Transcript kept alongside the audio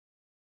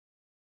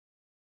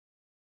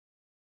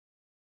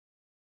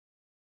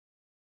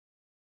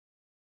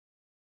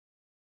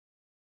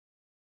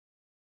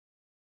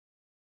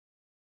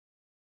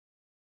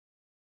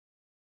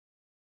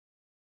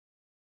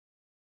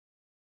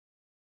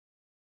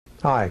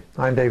Hi,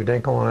 I'm Dave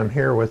Dinkel, and I'm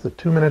here with the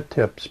 2-Minute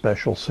Tip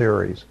special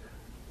series.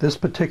 This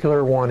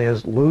particular one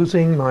is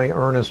losing my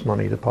earnest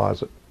money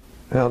deposit.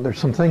 Now, there's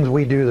some things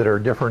we do that are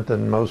different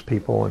than most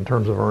people in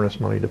terms of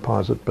earnest money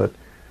deposit, but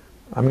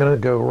I'm going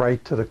to go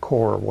right to the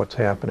core of what's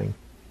happening.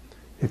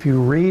 If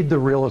you read the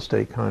real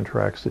estate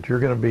contracts that you're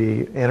going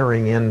to be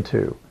entering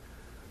into,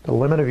 the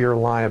limit of your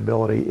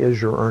liability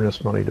is your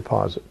earnest money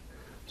deposit.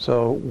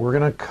 So we're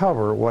going to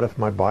cover what if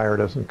my buyer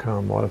doesn't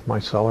come, what if my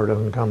seller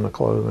doesn't come to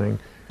closing,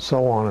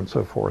 so on and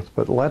so forth.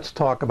 But let's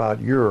talk about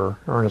your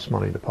earnest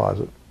money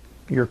deposit.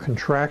 Your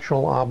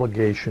contractual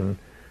obligation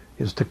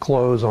is to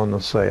close on the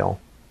sale.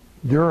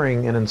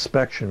 During an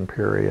inspection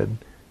period,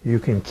 you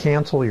can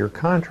cancel your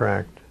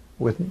contract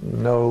with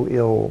no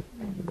ill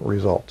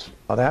results.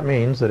 Now, that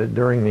means that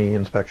during the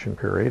inspection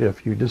period,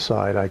 if you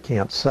decide I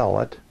can't sell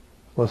it,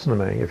 listen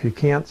to me, if you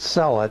can't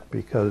sell it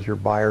because your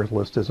buyer's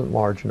list isn't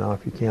large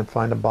enough, you can't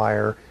find a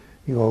buyer,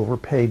 you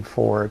overpaid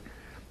for it,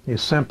 you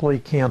simply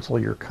cancel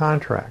your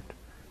contract.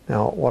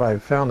 Now, what I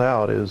found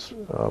out is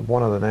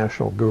one of the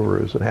national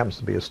gurus that happens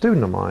to be a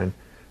student of mine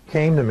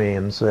came to me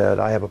and said,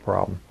 I have a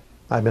problem.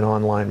 I've been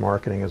online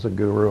marketing as a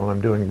guru and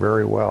I'm doing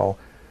very well,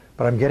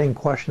 but I'm getting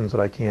questions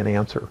that I can't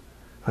answer.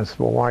 I said,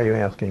 well, why are you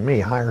asking me?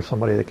 Hire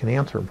somebody that can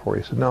answer them for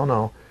you. He said, no,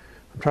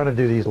 I'm trying to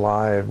do these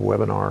live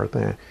webinar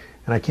things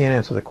and I can't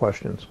answer the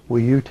questions.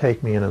 Will you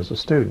take me in as a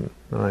student?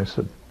 And I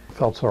said,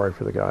 felt sorry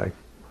for the guy.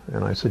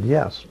 And I said,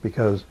 yes,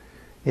 because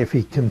if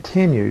he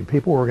continued,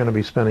 people were going to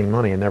be spending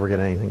money and never get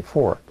anything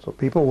for it. So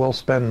people will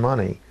spend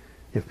money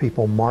if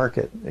people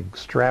market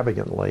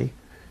extravagantly,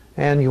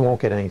 and you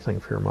won't get anything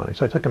for your money.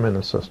 So I took him in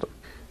the system.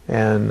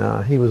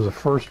 And he was the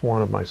first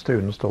one of my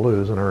students to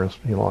lose an earnest.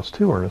 He lost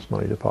 2 earnest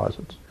money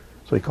deposits.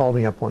 So he called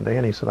me up one day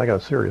and he said, I got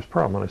a serious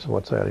problem. And I said,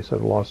 what's that? He said,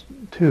 I lost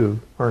 2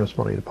 earnest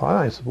money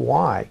deposits. I said,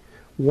 why?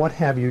 What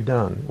have you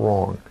done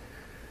wrong?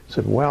 He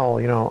said, well,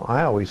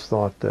 I always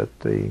thought that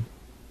the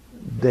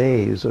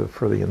days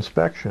for the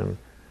inspection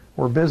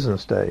were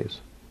business days.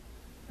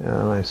 And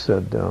I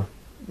said,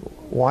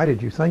 why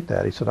did you think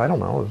that? He said, I don't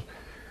know. It was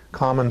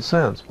common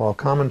sense. Well,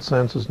 common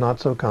sense is not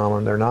so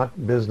common. They're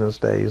not business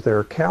days.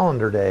 They're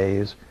calendar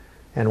days.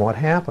 And what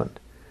happened?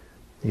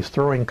 He's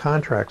throwing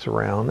contracts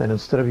around, and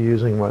instead of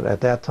using what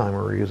at that time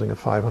we were using a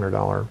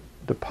 $500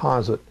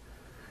 deposit,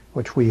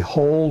 which we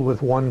hold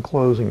with one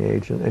closing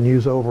agent and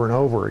use over and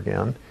over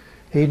again,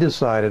 he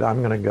decided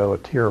I'm going to go a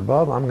tier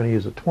above. I'm going to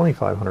use a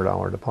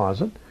 $2,500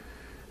 deposit.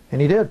 And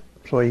he did.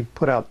 So he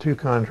put out 2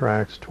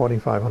 contracts,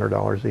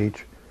 $2,500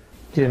 each.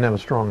 He didn't have a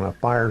strong enough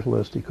buyer's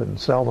list. He couldn't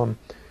sell them.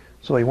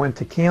 So he went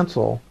to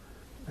cancel,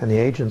 and the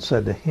agent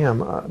said to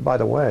him, by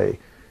the way,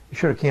 you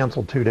should have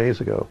canceled 2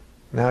 days ago.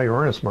 Now your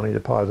earnest money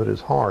deposit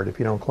is hard. If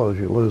you don't close,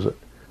 you lose it.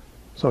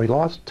 So he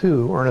lost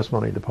 2 earnest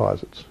money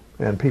deposits.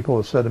 And people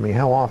have said to me,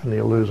 how often do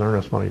you lose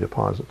earnest money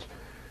deposits?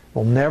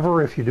 Well,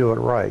 never if you do it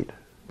right.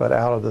 But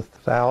out of the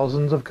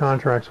thousands of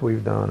contracts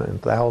we've done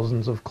and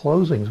thousands of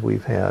closings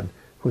we've had,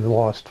 we've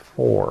lost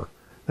 4.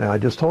 Now, I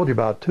just told you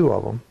about 2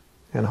 of them,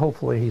 and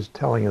hopefully he's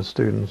telling his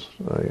students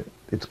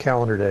it's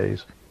calendar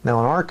days. Now,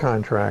 in our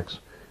contracts,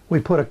 we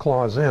put a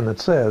clause in that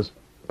says,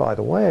 by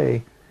the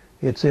way,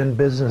 it's in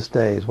business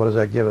days. What does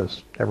that give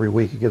us? Every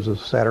week it gives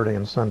us Saturday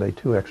and Sunday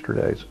 2 extra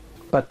days.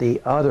 But the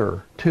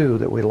other 2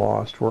 that we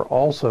lost were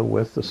also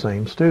with the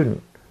same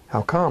student.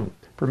 How come?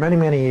 For many,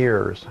 many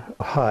years,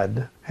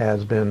 HUD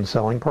has been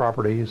selling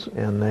properties,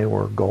 and they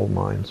were gold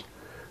mines.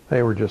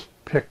 They were just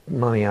picked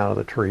money out of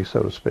the tree,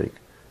 so to speak.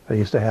 They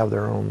used to have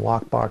their own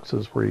lock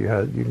boxes where you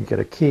can get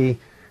a key,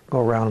 go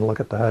around and look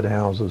at the HUD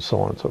houses,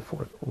 so on and so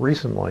forth.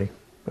 Recently,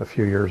 a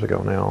few years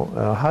ago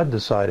now, HUD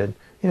decided,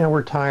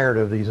 we're tired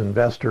of these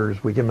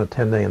investors. We give them a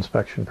 10-day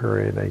inspection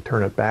period. They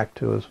turn it back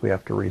to us. We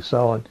have to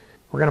resell it.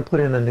 We're going to put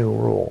in a new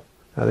rule.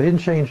 Now, they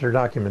didn't change their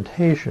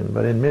documentation,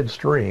 but in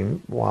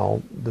midstream,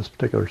 while this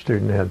particular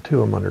student had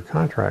 2 of them under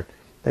contract,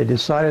 they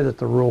decided that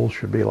the rules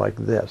should be like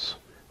this.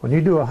 When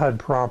you do a HUD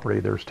property,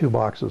 there's 2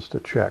 boxes to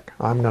check.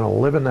 I'm going to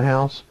live in the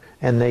house,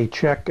 and they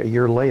check a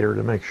year later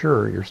to make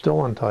sure you're still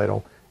on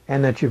title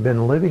and that you've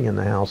been living in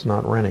the house,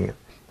 not renting it.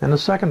 And the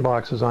second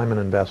box is I'm an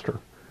investor.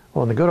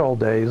 Well, in the good old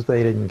days,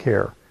 they didn't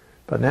care.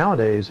 But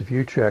nowadays, if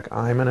you check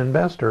I'm an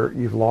investor,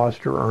 you've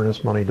lost your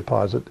earnest money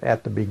deposit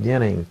at the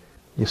beginning.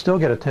 You still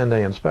get a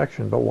 10-day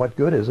inspection, but what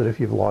good is it if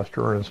you've lost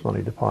your earnest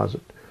money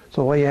deposit?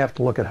 So the way you have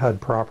to look at HUD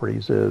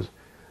properties is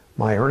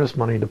my earnest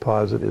money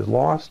deposit is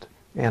lost,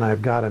 and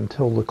I've got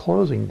until the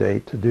closing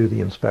date to do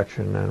the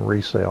inspection and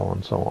resale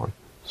and so on.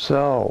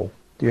 So,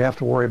 do you have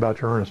to worry about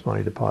your earnest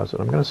money deposit?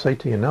 I'm going to say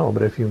to you no,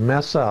 but if you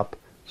mess up,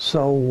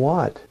 so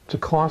what? It's a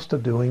cost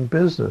of doing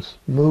business.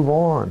 Move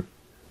on.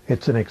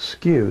 It's an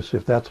excuse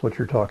if that's what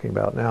you're talking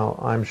about. Now,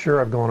 I'm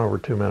sure I've gone over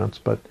 2 minutes,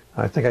 but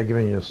I think I've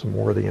given you some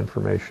worthy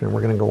information, and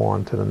we're going to go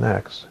on to the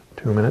next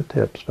 2-Minute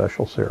Tip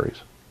special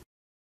series.